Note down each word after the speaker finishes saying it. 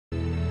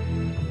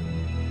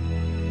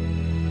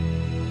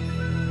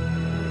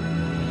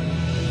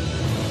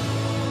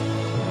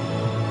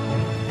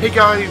Hey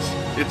guys,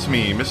 it's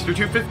me, Mr.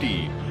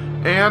 250,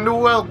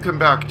 and welcome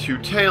back to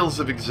Tales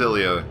of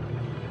Xillia.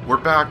 We're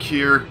back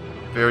here,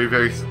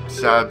 very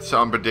sad,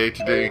 somber day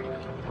today.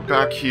 We're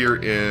back here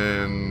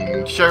in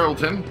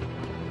Sherrilton,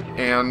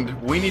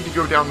 and we need to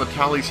go down the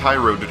Tally's High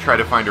Road to try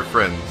to find our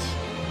friends.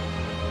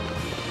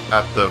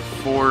 At the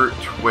fort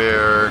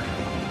where...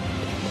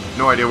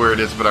 no idea where it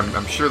is, but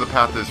I'm sure the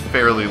path is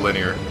fairly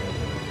linear.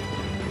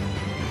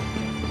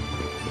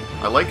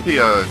 I like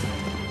the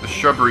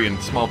shrubbery and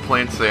small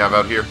plants they have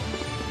out here.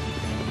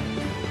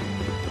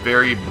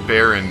 Very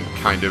barren,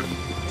 kind of.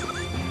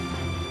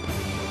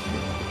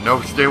 No,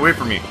 stay away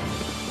from me.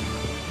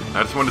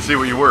 I just wanted to see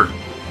what you were.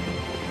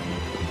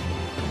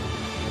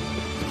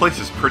 This place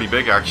is pretty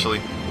big,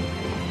 actually.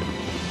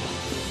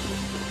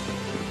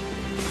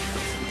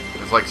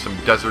 There's like some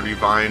deserty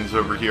vines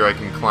over here I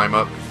can climb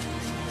up.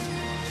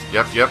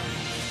 Yep.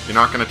 You're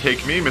not gonna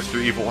take me,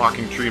 Mr. Evil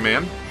Walking Tree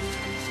Man.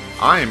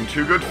 I am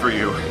too good for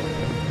you.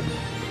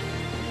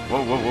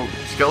 Whoa.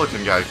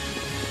 Skeleton guy.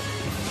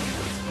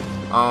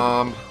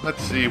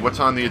 Let's see, what's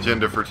on the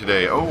agenda for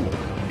today? Oh,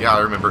 yeah, I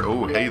remember.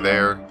 Oh, hey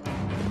there.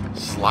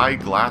 Sly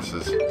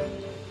glasses.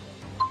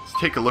 Let's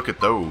take a look at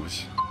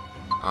those.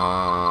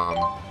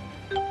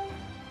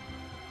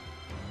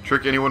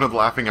 Trick anyone with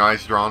laughing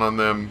eyes drawn on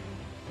them.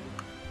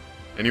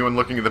 Anyone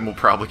looking at them will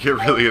probably get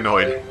really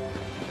annoyed.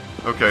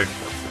 Okay.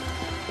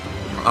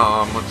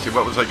 Let's see,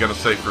 what was I gonna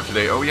say for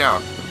today? Oh,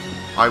 yeah.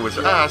 I was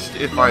asked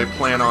if I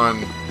plan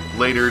on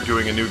later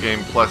doing a New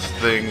Game Plus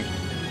thing,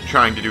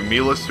 trying to do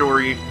Mila's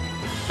story.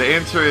 The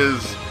answer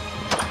is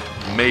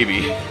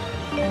maybe.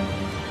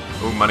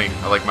 Oh, money.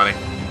 I like money.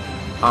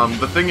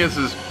 The thing is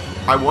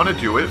I want to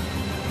do it.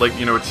 Like,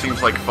 you know, it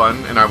seems like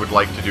fun, and I would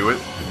like to do it.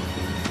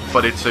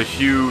 But it's a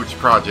huge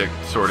project,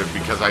 sort of,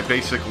 because I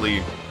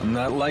basically... I'm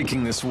not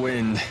liking this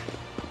wind.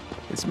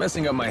 It's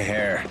messing up my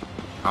hair.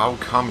 Oh,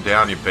 calm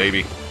down, you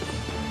baby.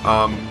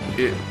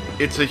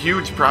 It's a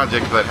huge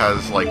project that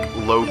has, like,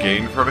 low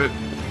gain from it,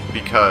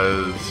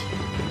 because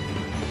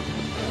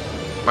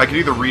I could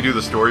either redo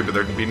the story, but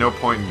there'd be no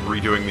point in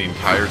redoing the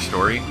entire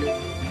story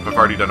if I've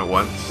already done it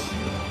once.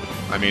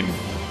 I mean,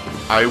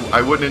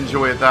 I wouldn't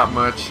enjoy it that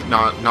much,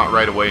 not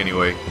right away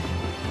anyway,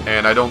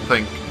 and I don't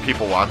think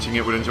people watching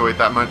it would enjoy it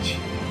that much.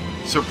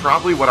 So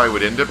probably what I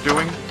would end up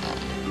doing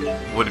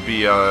would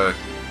be,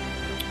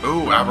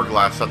 ooh,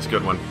 Hourglass, that's a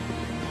good one.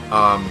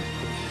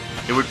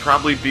 It would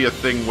probably be a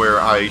thing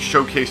where I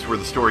showcased where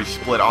the story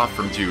split off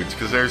from Jude's,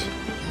 because there's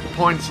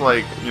points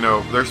like, you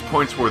know, there's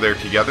points where they're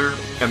together,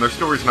 and their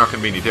story's not going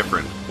to be any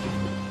different.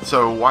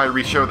 So why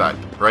re-show that,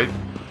 right?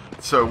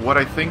 So what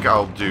I think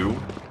I'll do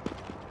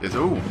is,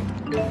 ooh,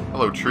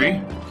 hello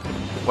tree.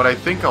 What I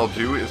think I'll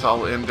do is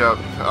I'll end up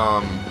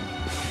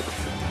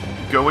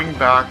going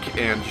back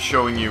and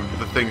showing you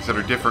the things that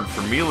are different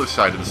from Mila's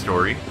side of the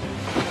story,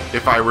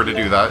 if I were to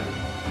do that.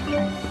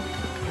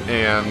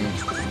 And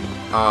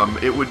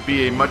it would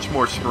be a much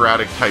more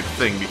sporadic type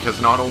thing,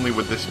 because not only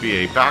would this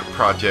be a back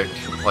project,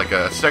 like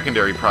a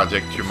secondary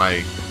project to my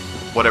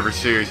whatever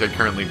series I'd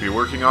currently be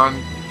working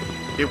on,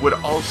 it would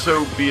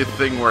also be a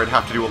thing where I'd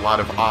have to do a lot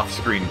of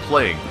off-screen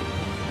playing.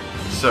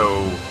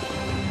 So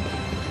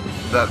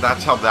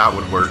that's how that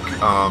would work.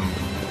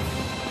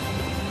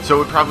 So it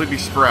would probably be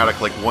sporadic,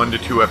 like 1 to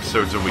 2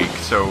 episodes a week.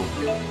 So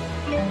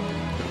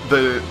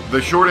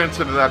the short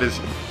answer to that is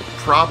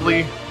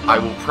probably, I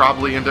will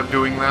probably end up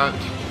doing that,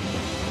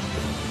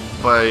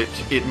 but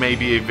it may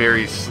be a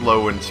very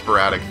slow and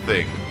sporadic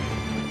thing.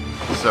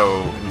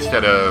 So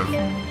instead of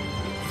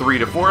 3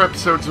 to 4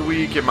 episodes a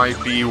week, it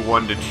might be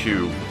 1 to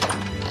 2.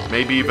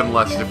 Maybe even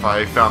less if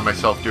I found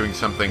myself doing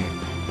something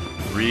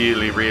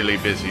really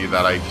busy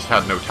that I just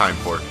had no time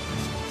for.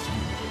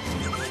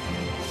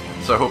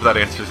 So I hope that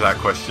answers that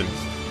question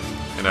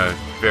in a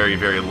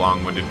very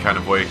long-winded kind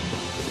of way.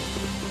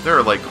 There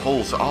are like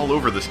holes all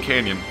over this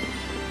canyon.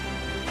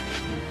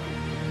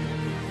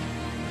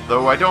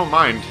 Though I don't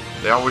mind.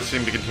 They always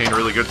seem to contain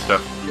really good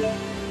stuff.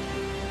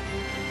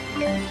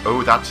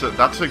 Oh, that's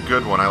a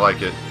good one. I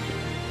like it.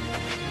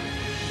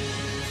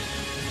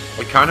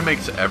 It kind of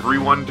makes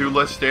everyone do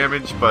less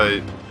damage,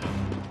 but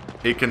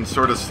it can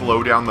sort of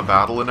slow down the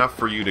battle enough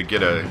for you to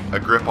get a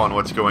grip on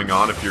what's going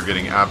on if you're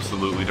getting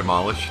absolutely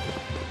demolished.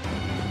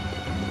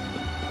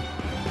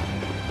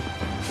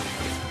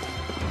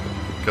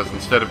 Because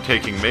instead of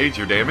taking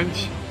major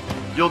damage,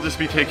 you'll just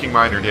be taking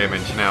minor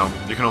damage. Now,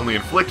 you can only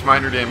inflict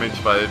minor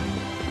damage, but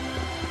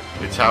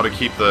it's how to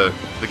keep the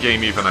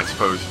game even, I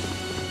suppose.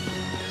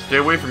 Stay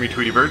away from me,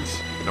 Tweety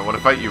Birds. I don't want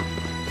to fight you.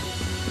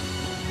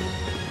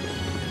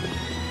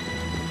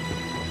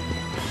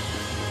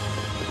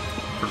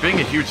 For being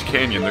a huge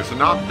canyon, there's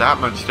not that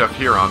much stuff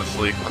here,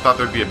 honestly. I thought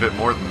there'd be a bit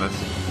more than this.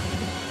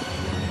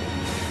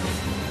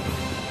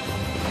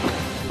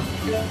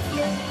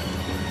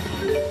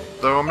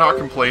 Though I'm not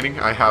complaining,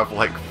 I have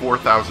like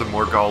 4,000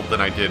 more gold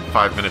than I did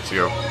 5 minutes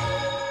ago.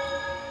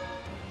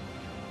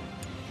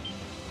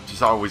 Which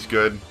is always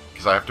good,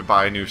 because I have to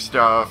buy new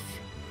stuff.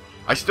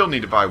 I still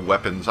need to buy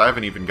weapons. I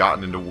haven't even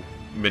gotten into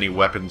many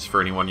weapons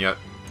for anyone yet.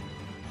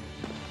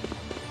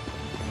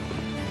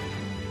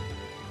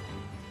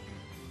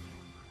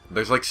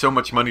 There's like so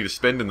much money to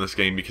spend in this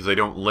game because they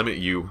don't limit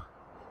you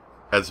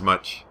as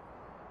much.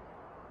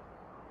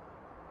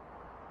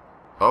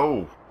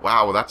 Oh,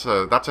 wow, that's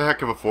a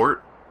heck of a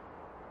fort.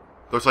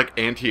 Those like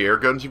anti-air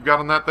guns you've got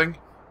on that thing?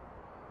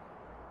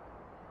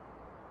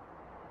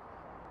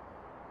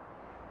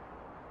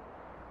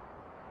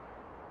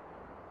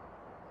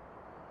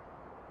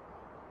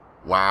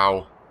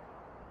 Wow.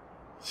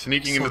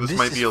 Sneaking into this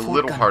might be a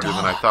little harder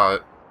than I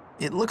thought.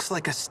 It looks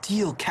like a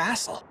steel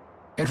castle.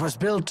 It was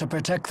built to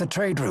protect the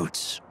trade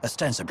routes,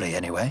 ostensibly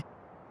anyway.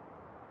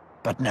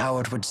 But now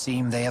it would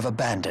seem they have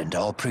abandoned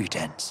all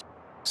pretense.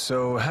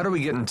 So, how do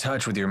we get in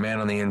touch with your man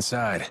on the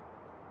inside?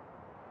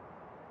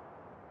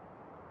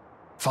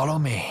 Follow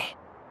me.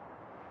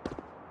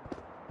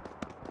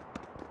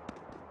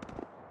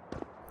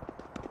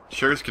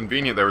 Sure is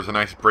convenient there was a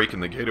nice break in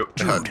the gate,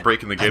 Jude,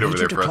 break in the gate over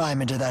there for I need you to us.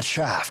 climb into that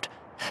shaft.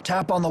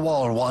 Tap on the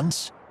wall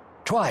once,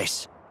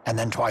 twice, and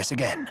then twice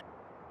again.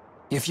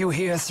 If you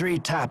hear 3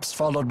 taps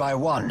followed by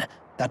 1,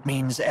 that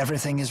means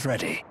everything is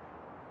ready.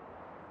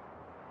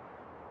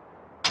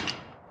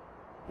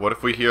 What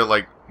if we hear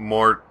like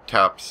more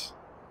taps?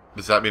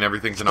 Does that mean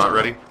everything's not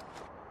ready?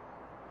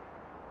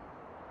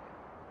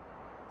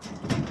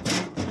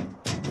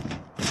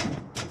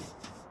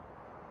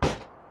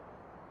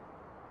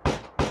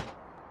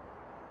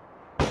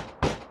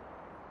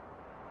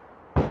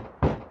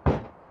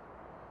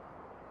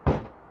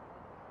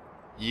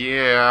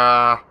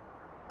 Yeah.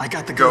 I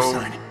got the go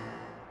sign.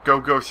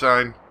 Go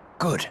sign.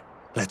 Good.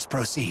 Let's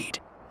proceed.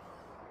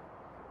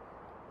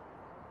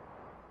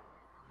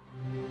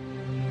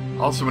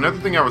 Also, another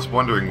thing I was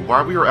wondering,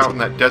 why we were out in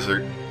that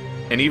desert,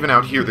 and even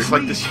out here, there's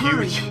like this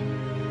huge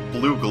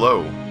blue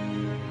glow.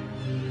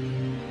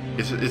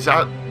 Does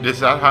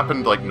that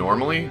happen like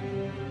normally?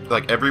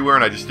 Like everywhere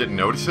and I just didn't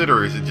notice it,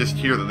 or is it just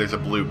here that there's a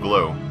blue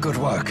glow? Good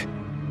work.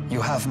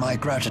 You have my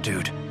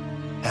gratitude.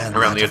 And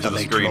around that the edge of the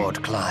late screen.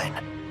 Lord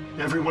Klein.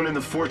 Everyone in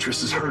the fortress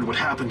has heard what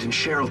happened in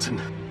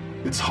Sherrilton.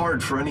 It's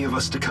hard for any of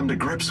us to come to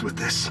grips with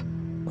this.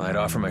 I'd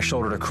offer my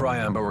shoulder to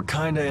cry on, but we're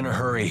kinda in a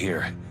hurry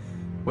here.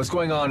 What's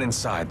going on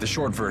inside, the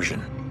short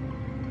version?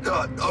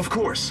 Of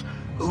course.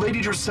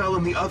 Lady Dressel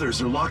and the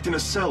others are locked in a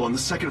cell on the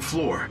 2nd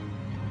floor.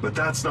 But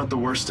that's not the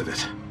worst of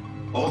it.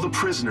 All the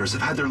prisoners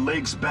have had their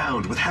legs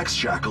bound with hex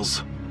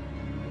shackles.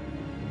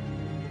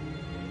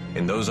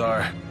 And those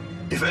are?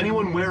 If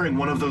anyone wearing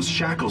one of those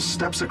shackles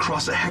steps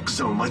across a hex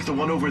zone like the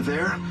one over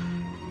there,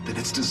 then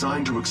it's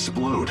designed to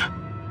explode.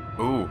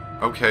 Ooh,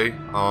 okay.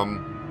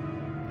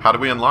 How do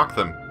we unlock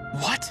them?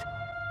 What?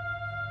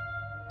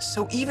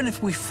 So even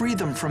if we free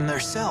them from their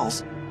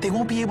cells, they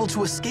won't be able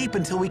to escape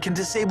until we can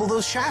disable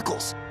those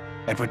shackles.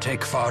 It would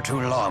take far too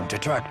long to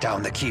track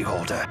down the key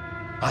holder.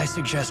 I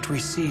suggest we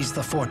seize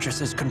the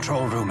fortress's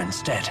control room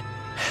instead.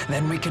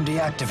 Then we can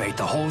deactivate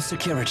the whole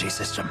security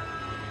system.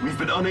 We've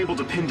been unable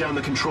to pin down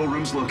the control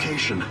room's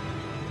location.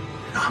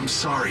 I'm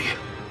sorry.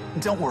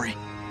 Don't worry,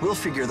 we'll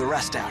figure the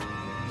rest out.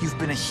 You've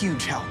been a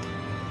huge help.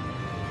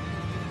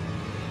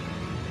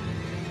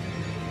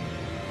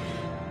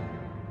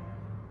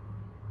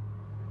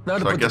 Not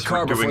to So I put the guess we're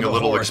car before doing the a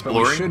little horse, but we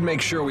exploring? should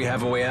make sure we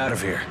have a way out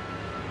of here.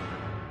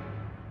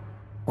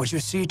 Would you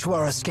see to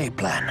our escape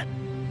plan?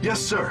 Yes,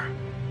 sir.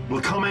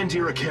 We'll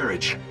commandeer a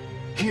carriage.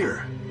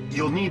 Here,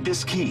 you'll need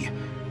this key.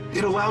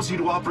 It allows you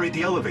to operate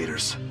the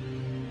elevators.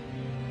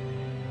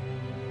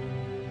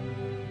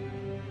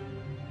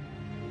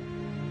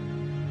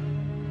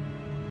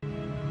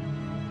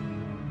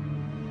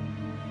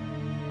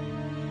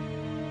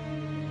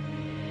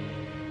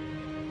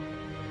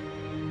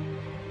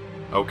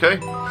 Okay.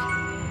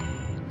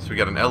 So we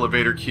got an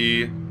elevator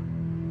key.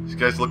 These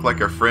guys look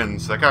like our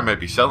friends. That guy might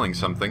be selling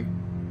something.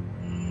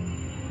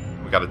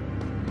 We got a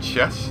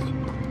chest.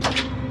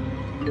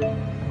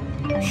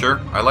 Sure,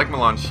 I like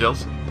melange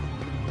shells.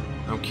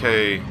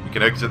 Okay, we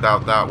can exit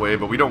out that way,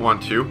 but we don't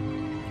want to.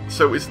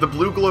 So is the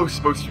blue glow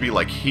supposed to be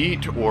like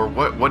heat, or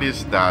what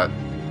is that?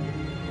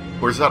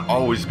 Or has that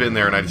always been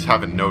there and I just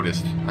haven't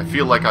noticed? I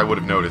feel like I would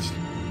have noticed.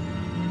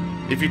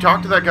 If you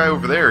talk to that guy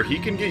over there, he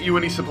can get you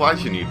any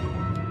supplies you need.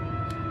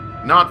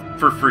 Not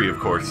for free, of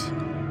course.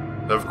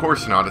 Of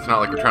course not, it's not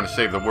like we're trying to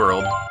save the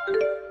world.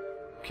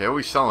 Okay,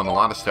 we're selling a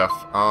lot of stuff.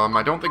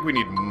 I don't think we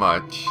need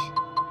much.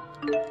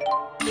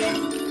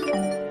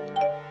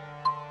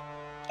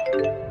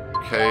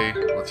 Okay,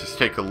 let's just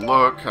take a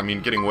look. I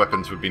mean, getting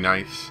weapons would be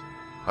nice.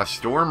 A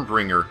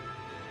Stormbringer.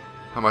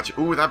 How much?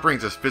 Ooh, that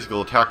brings us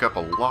physical attack up a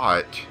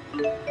lot.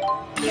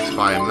 Let's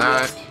buy him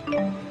that.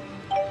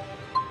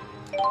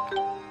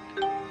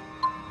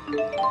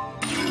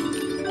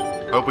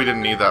 Hope we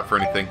didn't need that for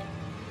anything.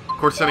 Of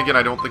course, then again,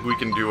 I don't think we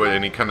can do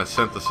any kind of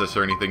synthesis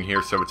or anything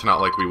here, so it's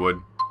not like we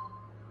would.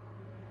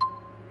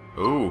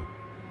 Ooh,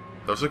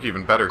 those look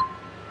even better.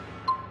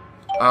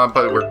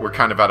 But we're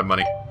kind of out of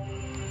money.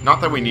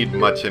 Not that we need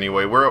much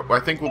anyway. I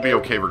think we'll be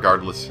okay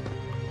regardless.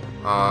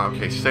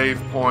 Okay,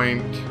 save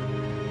point.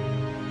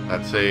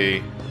 That's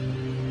a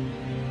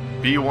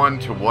B1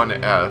 to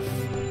 1F.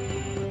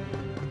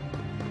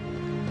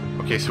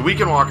 Okay, so we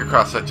can walk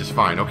across that just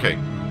fine. Okay.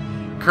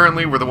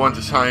 Currently, we're the ones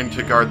assigned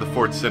to guard the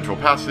fort's central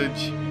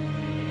passage.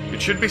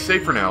 It should be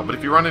safe for now, but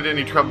if you run into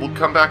any trouble,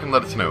 come back and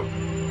let us know.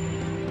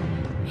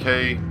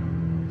 Okay,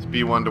 it's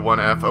B1 to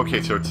 1F.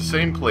 Okay, so it's the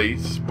same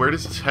place. Where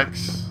does this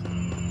hex...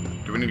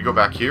 Do we need to go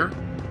back here?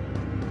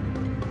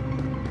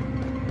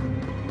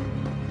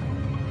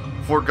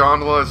 Fort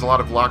Gondola has a lot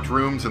of locked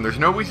rooms, and there's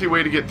no easy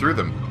way to get through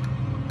them.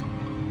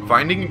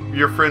 Finding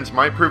your friends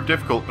might prove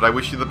difficult, but I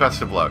wish you the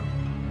best of luck.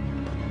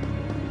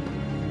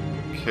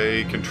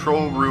 Okay,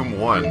 control room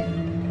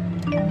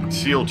 1.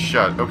 Sealed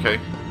shut. Okay.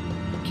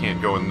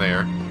 Can't go in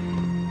there.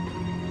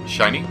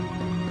 Shiny?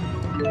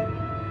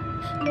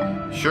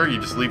 Sure, you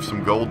just leave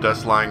some gold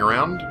dust lying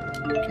around.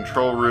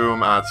 Control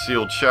room, it's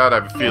sealed shut.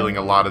 I have a feeling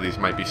a lot of these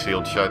might be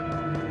sealed shut.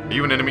 Are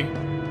you an enemy?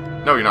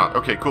 No, you're not.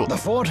 Okay, cool. The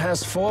fort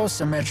has 4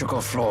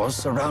 symmetrical floors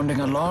surrounding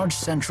a large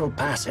central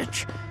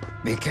passage.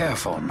 Be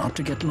careful not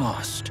to get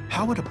lost.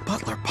 How would a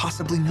butler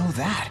possibly know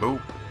that?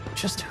 Oh.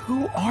 Just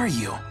who are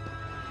you?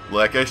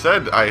 Like I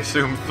said, I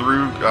assume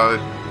through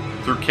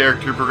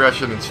character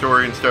progression and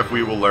story and stuff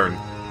we will learn.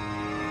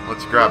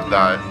 Let's grab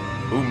that.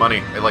 Ooh,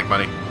 money. I like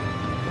money.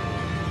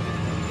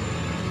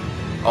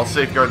 I'll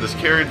safeguard this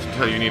carriage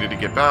until you needed to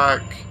get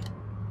back.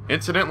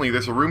 Incidentally,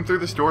 there's a room through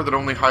this door that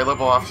only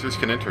high-level officers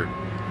can enter.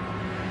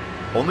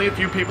 Only a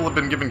few people have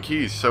been given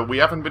keys, so we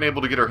haven't been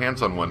able to get our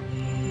hands on one.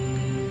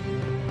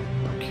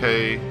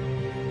 Okay.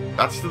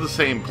 That's to the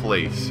same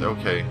place.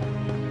 Okay.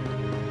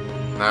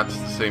 That's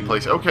the same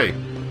place. Okay.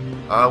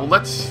 Well,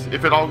 let's...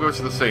 If it all goes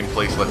to the same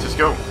place, let's just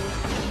go.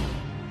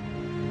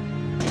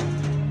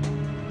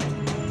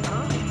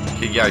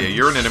 Okay, yeah,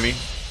 you're an enemy.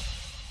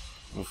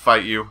 We'll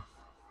fight you.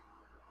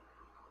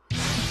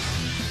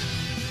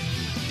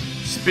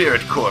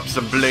 Spirit Corpse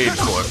and Blade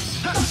Corpse.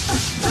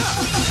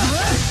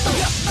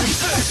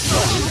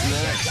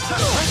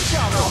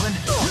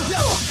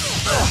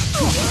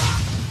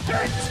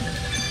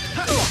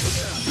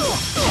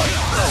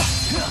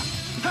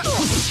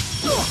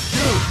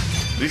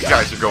 These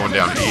guys are going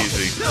down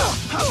easy.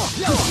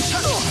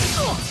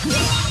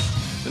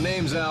 The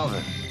name's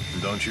Alvin.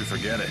 Don't you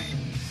forget it.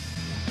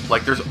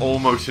 Like, there's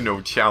almost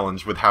no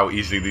challenge with how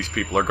easy these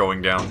people are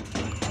going down.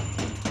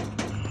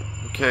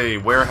 Okay,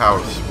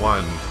 warehouse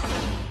 1.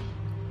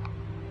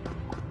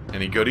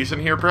 Any goodies in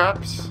here,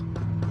 perhaps?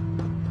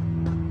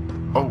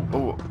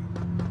 Oh.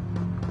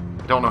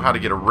 I don't know how to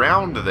get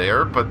around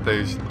there, but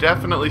there's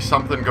definitely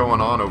something going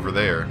on over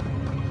there.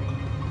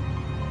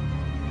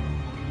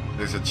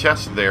 There's a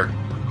chest there.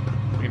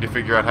 We need to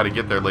figure out how to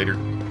get there later.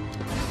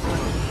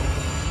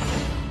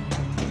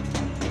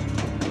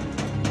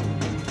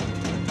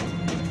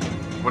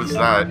 What is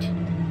that?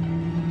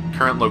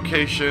 Current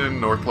location,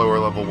 North Lower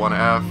Level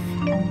 1F.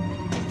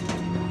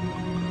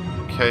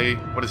 Okay,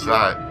 what is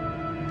that?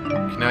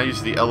 Can I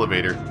use the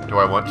elevator? Do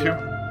I want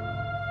to?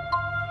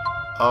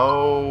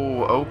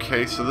 Oh,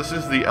 okay, so this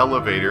is the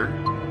elevator.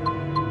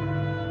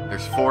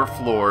 There's 4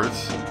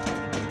 floors.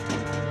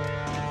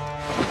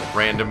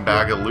 Random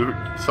bag of loot.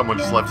 Someone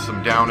just left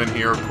some down in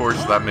here, of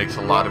course. That makes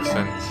a lot of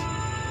sense.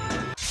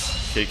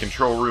 Okay,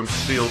 control room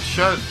sealed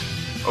shut.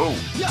 Oh,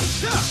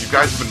 you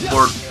guys have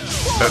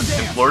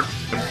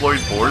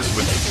employed boars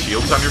with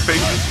shields on your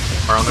faces?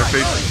 Or on their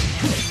faces?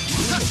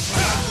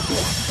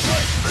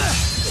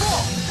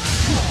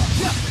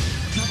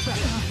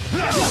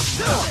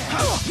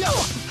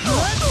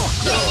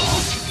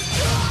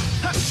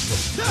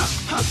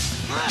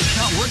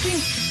 Not working?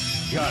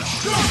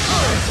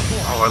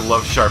 Oh, I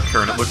love Sharp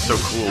Turn. It looks so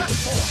cool.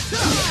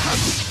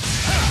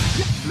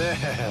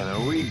 Man,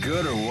 are we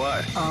good or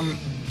what?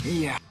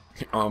 Yeah.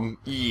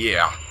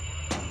 Yeah.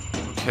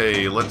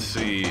 Okay, let's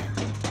see.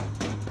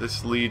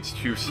 This leads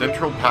to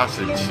Central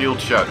Passage, sealed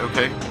shut.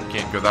 Okay,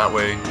 can't go that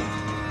way.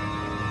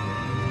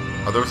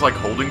 Are those like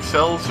holding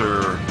cells,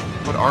 or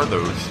what are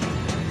those?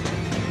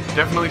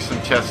 Definitely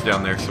some chests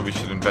down there, so we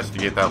should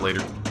investigate that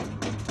later.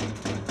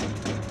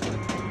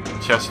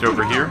 Chest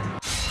over here.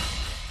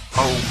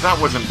 Oh, that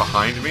wasn't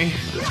behind me.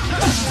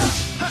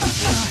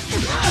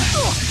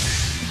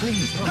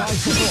 Please provide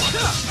support.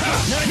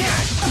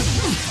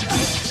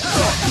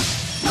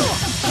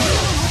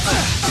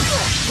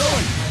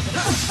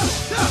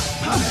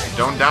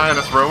 Don't die on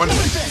us, Rowan.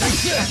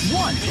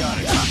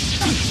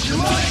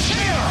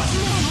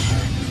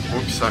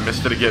 Oops, I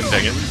missed it again,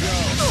 dang it.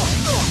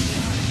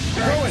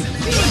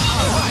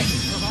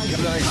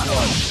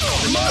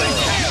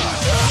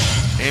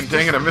 And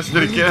dang it, I missed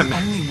it again.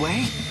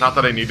 Not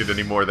that I needed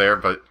any more there,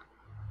 but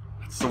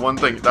that's the one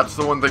thing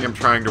I'm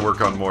trying to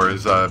work on more,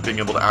 is being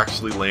able to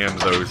actually land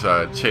those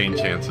chain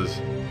chances.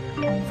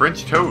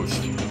 French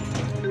toast.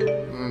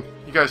 You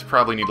guys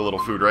probably need a little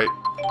food, right?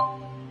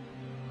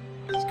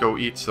 Let's go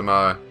eat some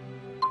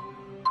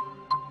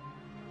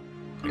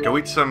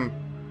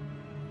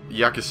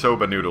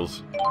yakisoba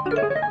noodles.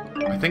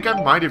 I think I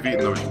might have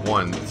eaten those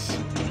once.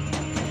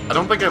 I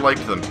don't think I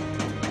liked them,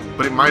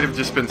 but it might have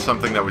just been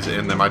something that was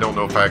in them. I don't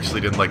know if I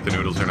actually didn't like the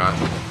noodles or not.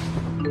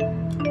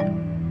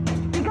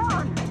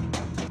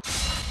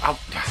 Ow.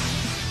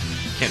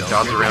 Can't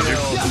dodge around here.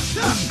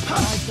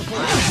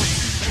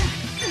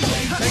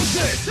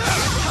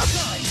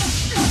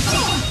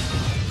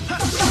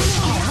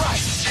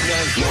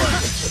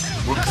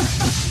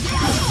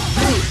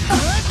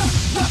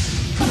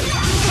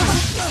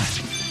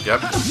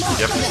 Yep,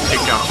 just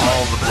take down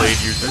all the blade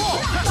users.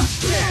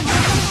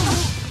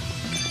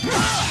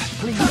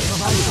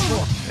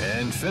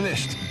 And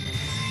finished.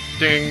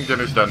 Ding,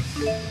 dinner's done.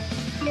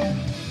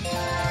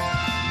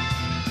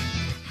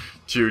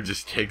 Jude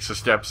just takes a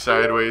step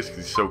sideways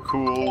because he's so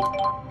cool.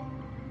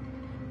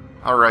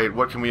 Alright,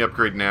 what can we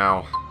upgrade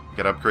now?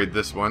 Gotta upgrade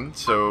this one,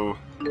 so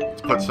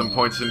let's put some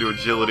points into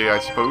agility, I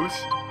suppose.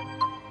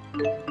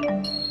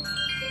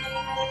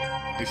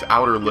 These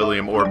outer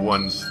Lilium Orb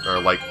ones are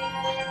like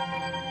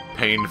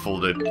painful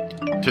to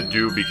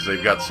do because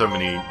they've got so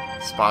many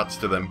spots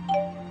to them.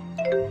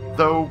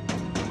 Though,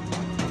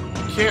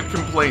 can't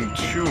complain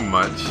too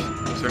much.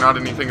 Is there not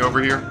anything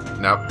over here?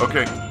 No,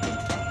 okay.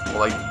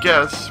 Well, I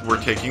guess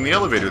we're taking the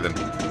elevator then.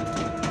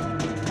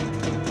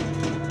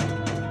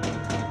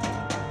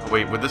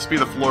 Wait, would this be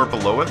the floor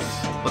below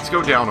us? Let's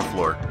go down a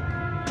floor.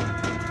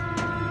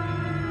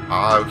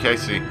 Ah, okay, I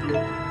see.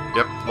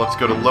 Yep, let's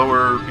go to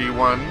lower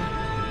B1.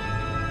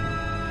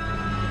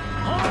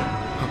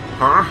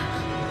 Huh?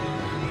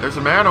 There's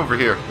a man over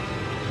here.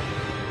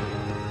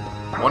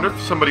 I wonder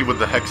if somebody with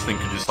the hex thing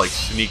could just, like,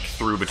 sneak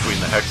through between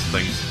the hex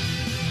things.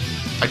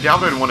 I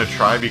doubt I'd want to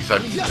try because I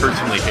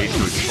personally hate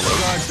to explode.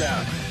 Guards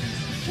down.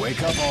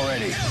 Wake up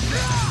already.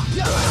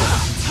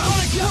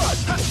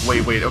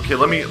 Wait, okay,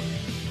 let me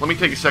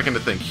take a second to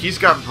think. He's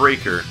got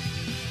Breaker.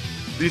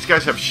 These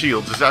guys have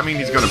shields. Does that mean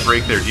he's going to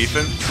break their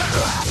defense?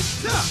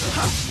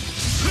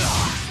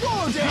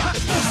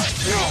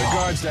 The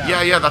guards down.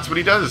 Yeah, that's what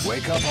he does.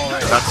 Wake up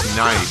already. That's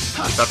nice.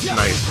 That's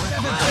nice.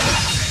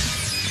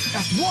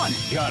 That's one.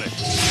 Got it.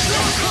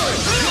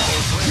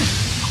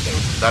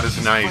 That is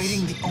nice.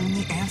 Fighting the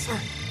only answer?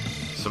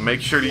 So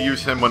make sure to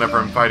use him whenever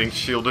I'm fighting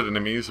shielded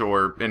enemies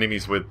or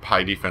enemies with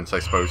high defense, I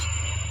suppose.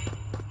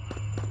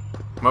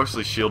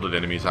 Mostly shielded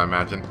enemies, I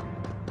imagine.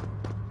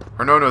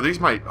 Or no, these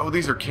might... Oh,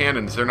 these are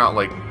cannons. They're not,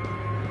 like,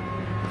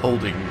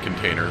 holding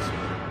containers.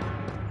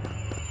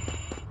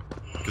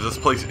 Because this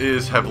place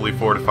is heavily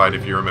fortified,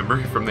 if you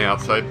remember, from the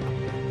outside.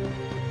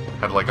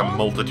 Had, like, a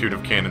multitude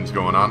of cannons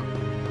going on.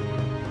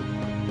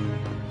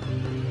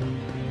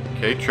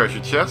 Okay, treasure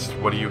chest.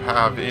 What do you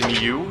have in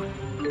you?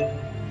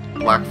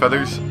 Black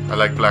feathers? I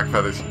like black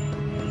feathers.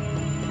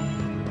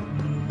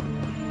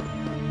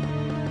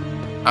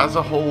 As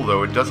a whole,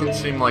 though, it doesn't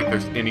seem like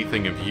there's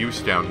anything of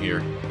use down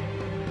here.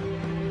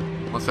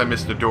 Unless I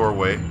missed a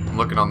doorway. I'm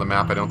looking on the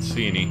map, I don't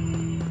see any.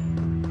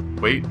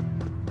 Wait.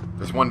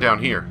 There's one down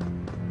here.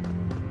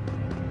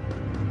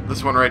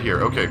 This one right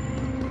here, okay.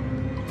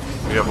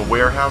 We have a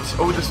warehouse.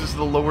 Oh, this is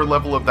the lower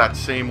level of that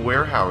same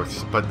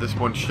warehouse, but this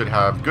one should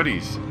have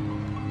goodies.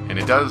 And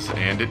it does,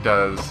 and it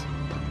does.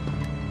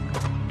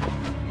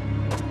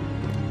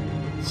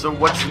 So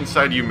what's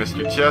inside you,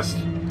 Mr. Chest?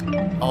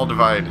 All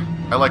divide.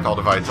 I like all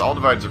divides. All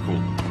divides are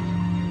cool.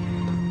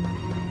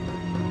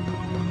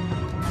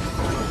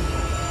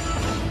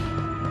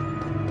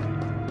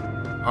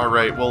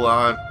 Alright,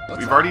 well,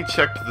 we've already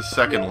checked the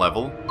second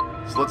level.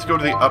 So let's go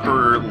to the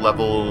upper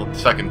level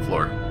second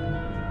floor.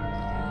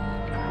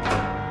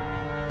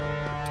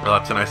 Oh,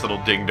 that's a nice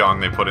little ding-dong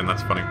they put in.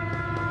 That's funny.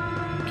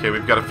 Okay,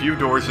 we've got a few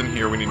doors in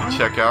here we need to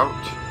check out.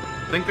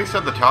 I think they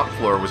said the top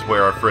floor was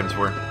where our friends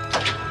were.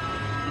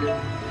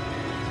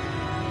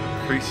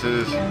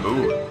 Increases.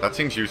 Ooh, that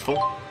seems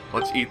useful.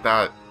 Let's eat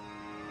that.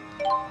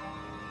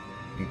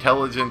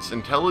 Intelligence.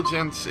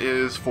 Intelligence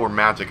is for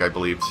magic, I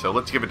believe, so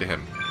let's give it to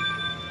him.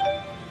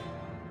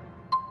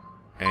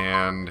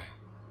 And...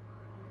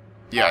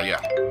 Yeah.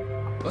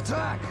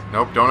 Attack!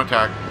 Nope, don't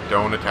attack.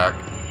 Don't attack.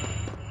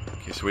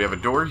 Okay, so we have a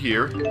door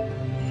here.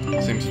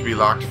 Seems to be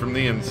locked from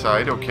the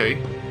inside.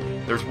 Okay.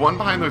 There's one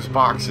behind those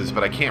boxes,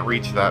 but I can't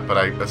reach that, but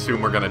I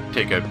assume we're going to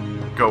take a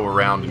go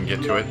around and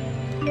get to it.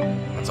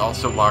 That's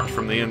also locked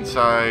from the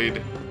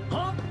inside.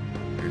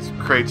 There's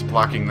crates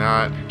blocking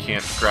that.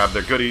 Can't grab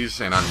their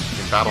goodies, and I'm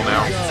in battle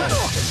now.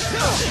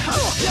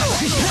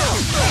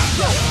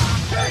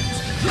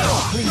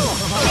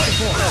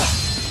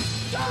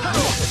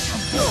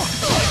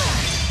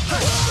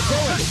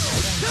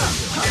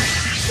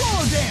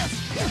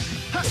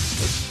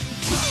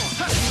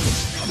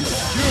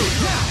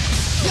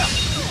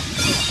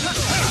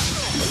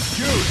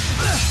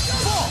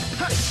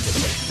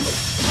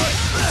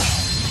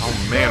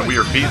 Oh man, we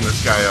are beating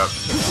this guy up.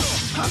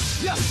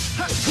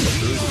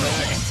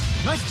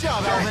 Nice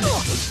job, Alvin.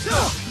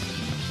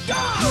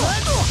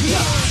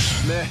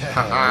 Man,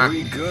 are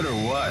we good or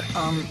what?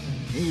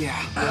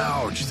 Yeah.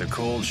 Ouch, the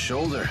cold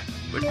shoulder.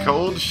 The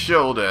cold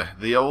shoulder.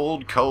 The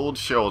old cold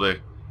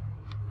shoulder.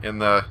 In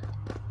the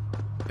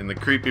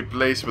creepy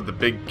place with the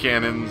big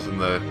cannons and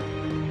the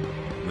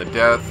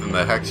death and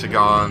the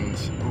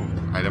hexagons. Ooh,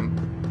 item.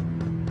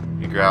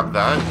 You grab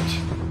that.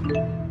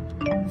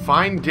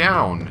 Find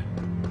down.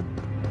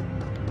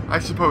 I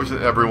suppose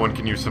that everyone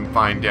can use some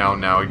find down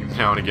now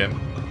and again.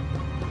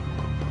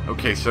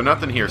 Okay, so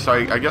nothing here. So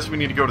I guess we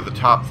need to go to the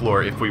top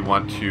floor if we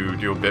want to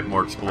do a bit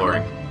more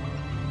exploring.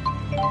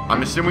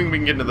 I'm assuming we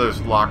can get into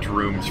those locked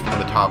rooms from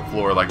the top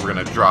floor, like we're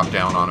gonna drop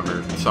down on them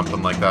or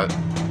something like that.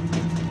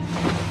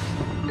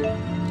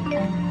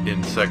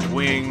 Insect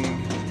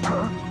wing.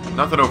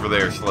 Nothing over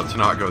there, so let's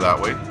not go that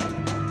way.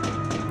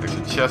 There's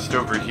a chest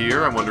over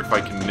here. I wonder if I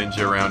can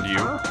ninja around you.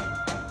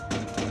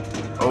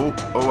 Oh,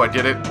 I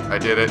did it. I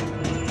did it.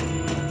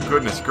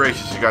 Goodness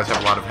gracious, you guys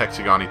have a lot of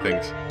hexagon-y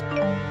things.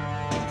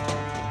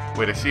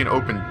 Wait, I see an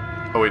open...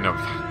 Oh, wait, no.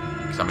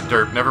 Because I'm a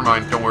derp. Never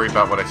mind. Don't worry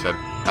about what I said.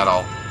 At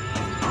all.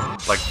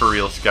 Like, for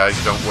reals, guys.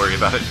 Don't worry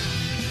about it.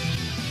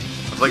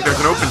 It's like there's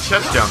an open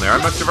chest down there. I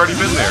must have already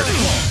been there.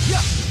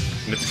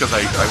 And it's because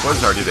I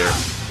was already there.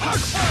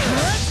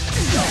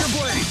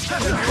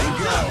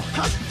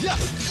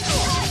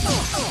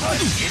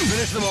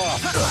 Finish them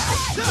off.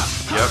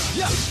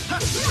 Yep.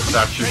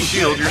 That's your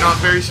shield. You're not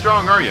very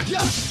strong, are you?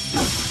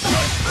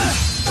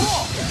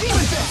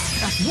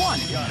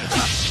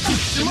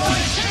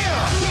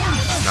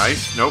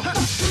 Nice. Nope.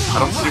 I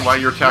don't see why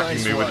you're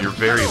attacking me with your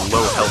very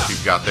low health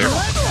you've got there.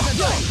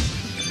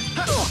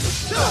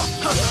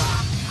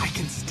 I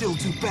can still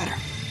do better.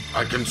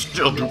 I can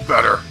still do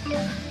better.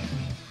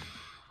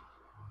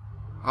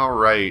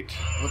 Alright.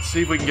 Let's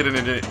see if we can get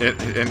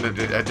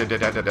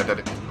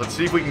let's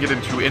see if we can get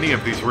into any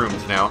of these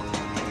rooms now.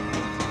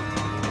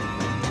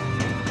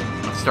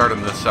 Let's start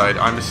on this side.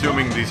 I'm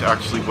assuming these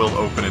actually will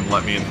open and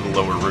let me into the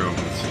lower rooms.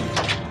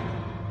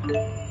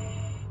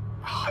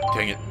 Oh,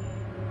 dang it.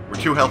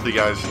 We're too healthy,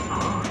 guys.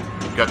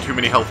 We've got too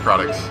many health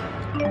products.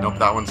 Nope,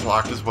 that one's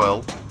locked as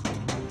well.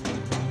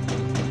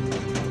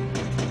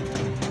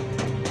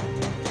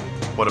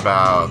 What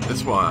about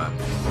this one?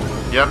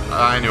 Yep,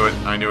 I knew it.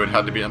 I knew it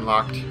had to be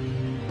unlocked.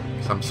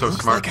 Because I'm so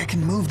Looks smart. like I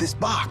can move this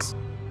box.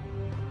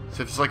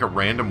 So it's like a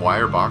random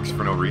wire box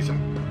for no reason.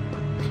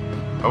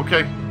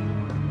 Okay.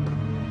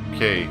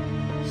 Okay.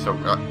 So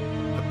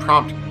the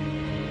prompt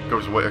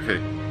goes away.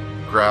 Okay.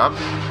 Grab.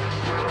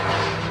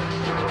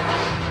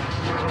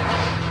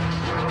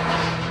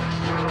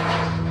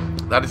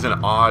 That is an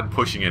odd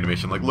pushing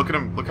animation. Like, look at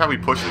him. Look how he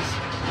pushes.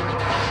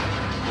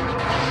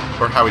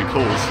 Or how he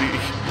pulls.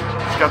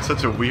 He's got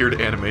such a weird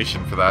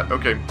animation for that.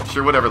 Okay,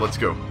 sure, whatever, let's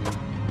go.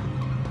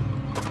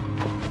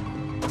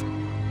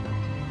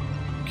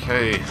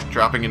 Okay,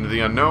 dropping into the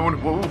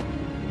unknown. Whoa.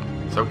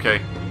 It's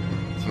okay.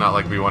 It's not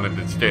like we wanted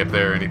to stay up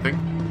there or anything.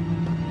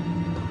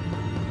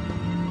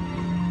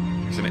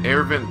 There's an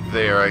air vent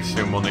there I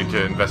assume we'll need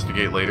to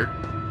investigate later.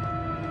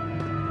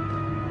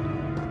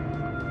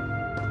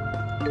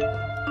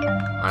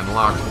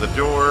 Unlocked the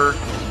door,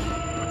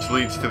 which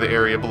leads to the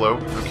area below.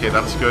 Okay,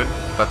 that's good.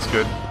 That's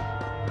good.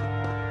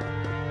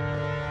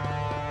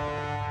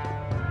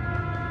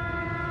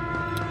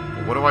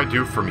 What do I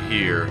do from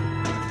here?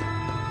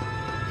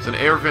 There's an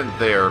air vent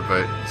there,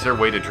 but is there a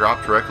way to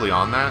drop directly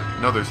on that?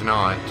 No, there's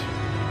not.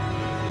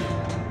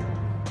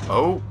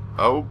 Oh.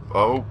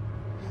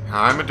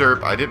 I'm a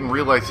derp. I didn't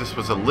realize this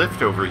was a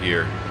lift over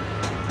here.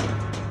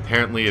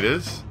 Apparently it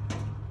is.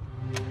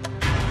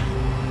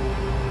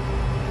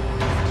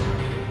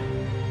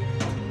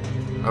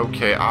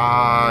 Okay,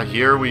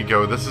 here we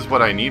go. This is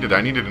what I needed.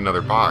 I needed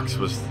another box,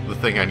 was the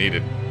thing I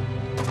needed.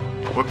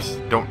 Whoops,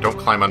 don't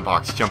climb on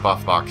box. Jump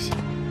off box.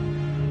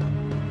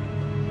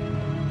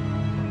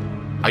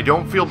 I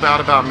don't feel bad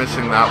about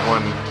missing that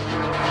one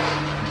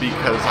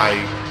because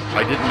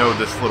I didn't know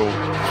this little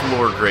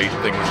floor grate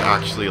thing was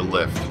actually a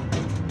lift.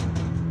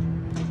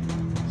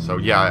 So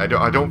yeah,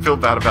 I don't feel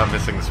bad about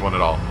missing this one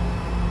at all.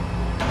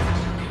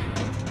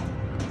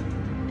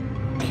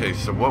 Okay,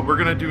 so what we're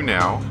gonna do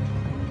now...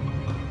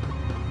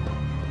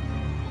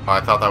 Oh,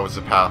 I thought that was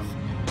the path.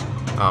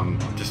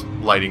 Just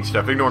lighting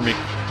stuff. Ignore me.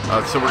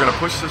 So we're gonna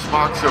push this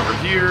box over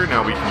here.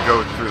 Now we can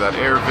go through that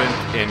air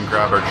vent and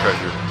grab our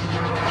treasure.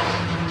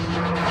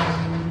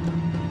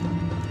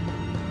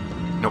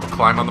 Nope,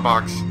 climb on the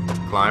box.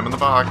 Climb on the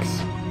box.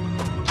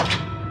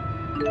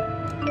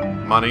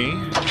 Money.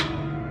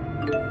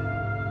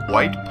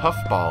 White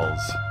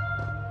puffballs.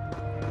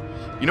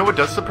 You know what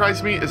does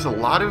surprise me is a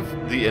lot of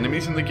the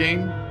enemies in the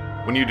game,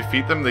 when you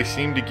defeat them, they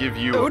seem to give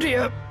you... Oh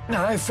dear,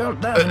 I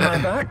felt that in my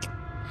back.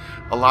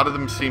 A lot of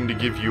them seem to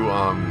give you,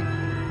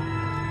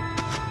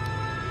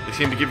 they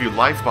seem to give you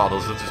life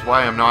bottles, which is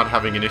why I'm not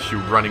having an issue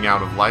running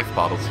out of life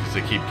bottles, because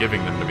they keep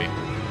giving them to me.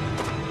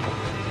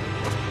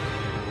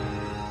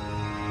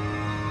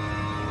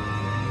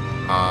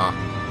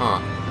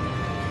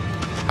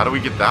 How do we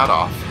get that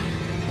off?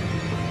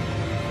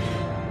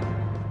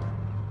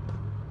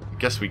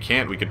 Guess we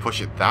can't. We could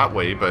push it that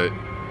way, but...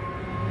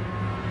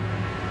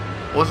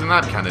 Wasn't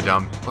that kind of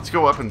dumb? Let's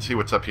go up and see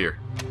what's up here.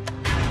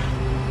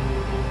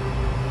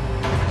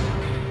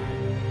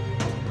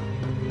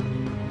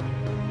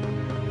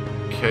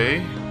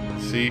 Okay.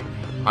 See,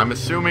 I'm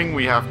assuming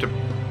we have to...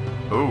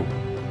 Oh.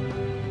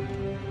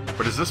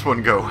 Where does this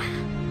one go?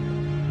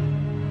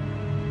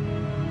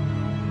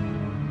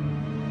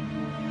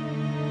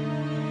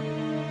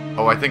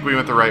 Oh, I think we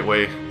went the right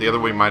way. The other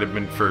way might have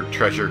been for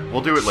treasure.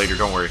 We'll do it later,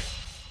 don't worry.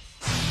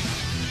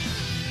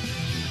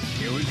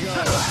 Here we go.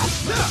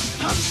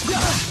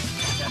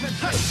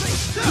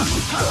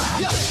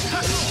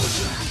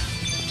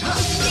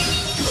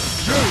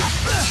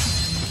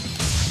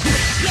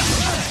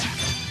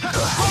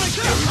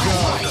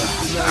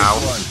 Ow.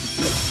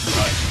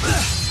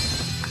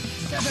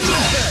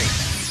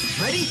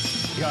 Ready?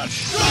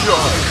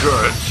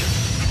 Good.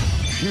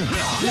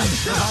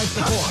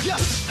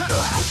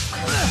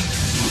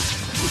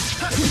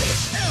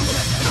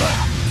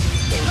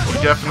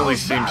 He definitely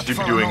seems to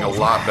be doing a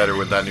lot better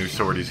with that new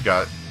sword he's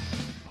got.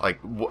 Like,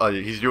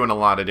 he's doing a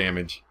lot of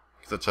damage.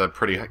 That's a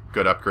pretty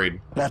good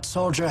upgrade. That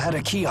soldier had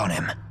a key on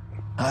him.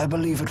 I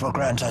believe it will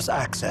grant us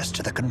access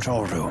to the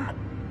control room.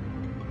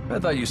 I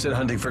thought you said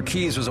hunting for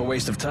keys was a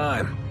waste of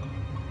time.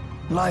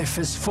 Life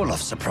is full of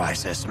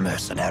surprises,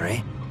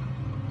 mercenary.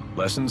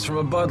 Lessons from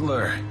a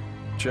butler.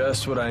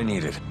 Just what I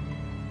needed.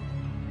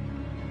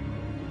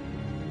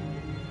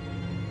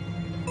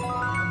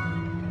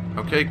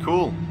 Okay,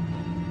 cool.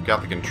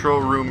 Got the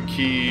control room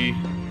key.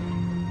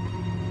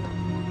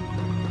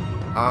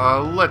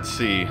 Let's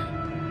see.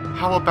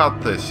 How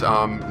about this?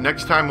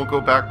 Next time we'll go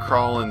back,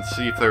 crawl, and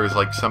see if there was,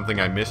 like, something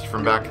I missed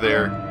from back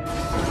there.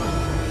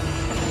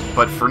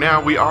 But for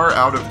now, we are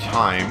out of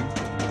time.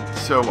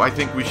 So I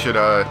think we should,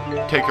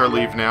 take our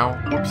leave now.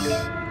 Oops.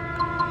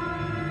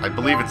 I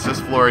believe it's this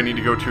floor I need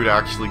to go to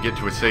actually get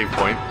to a save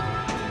point.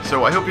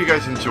 So I hope you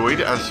guys enjoyed,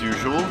 as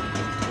usual.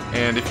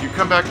 And if you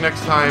come back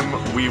next time,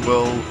 we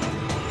will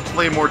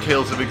play more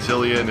Tales of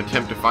Xillia and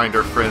attempt to find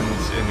our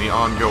friends in the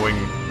ongoing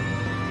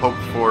hope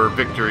for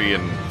victory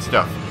and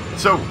stuff.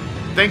 So,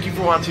 thank you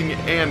for watching,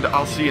 and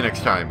I'll see you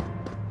next time.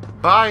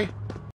 Bye!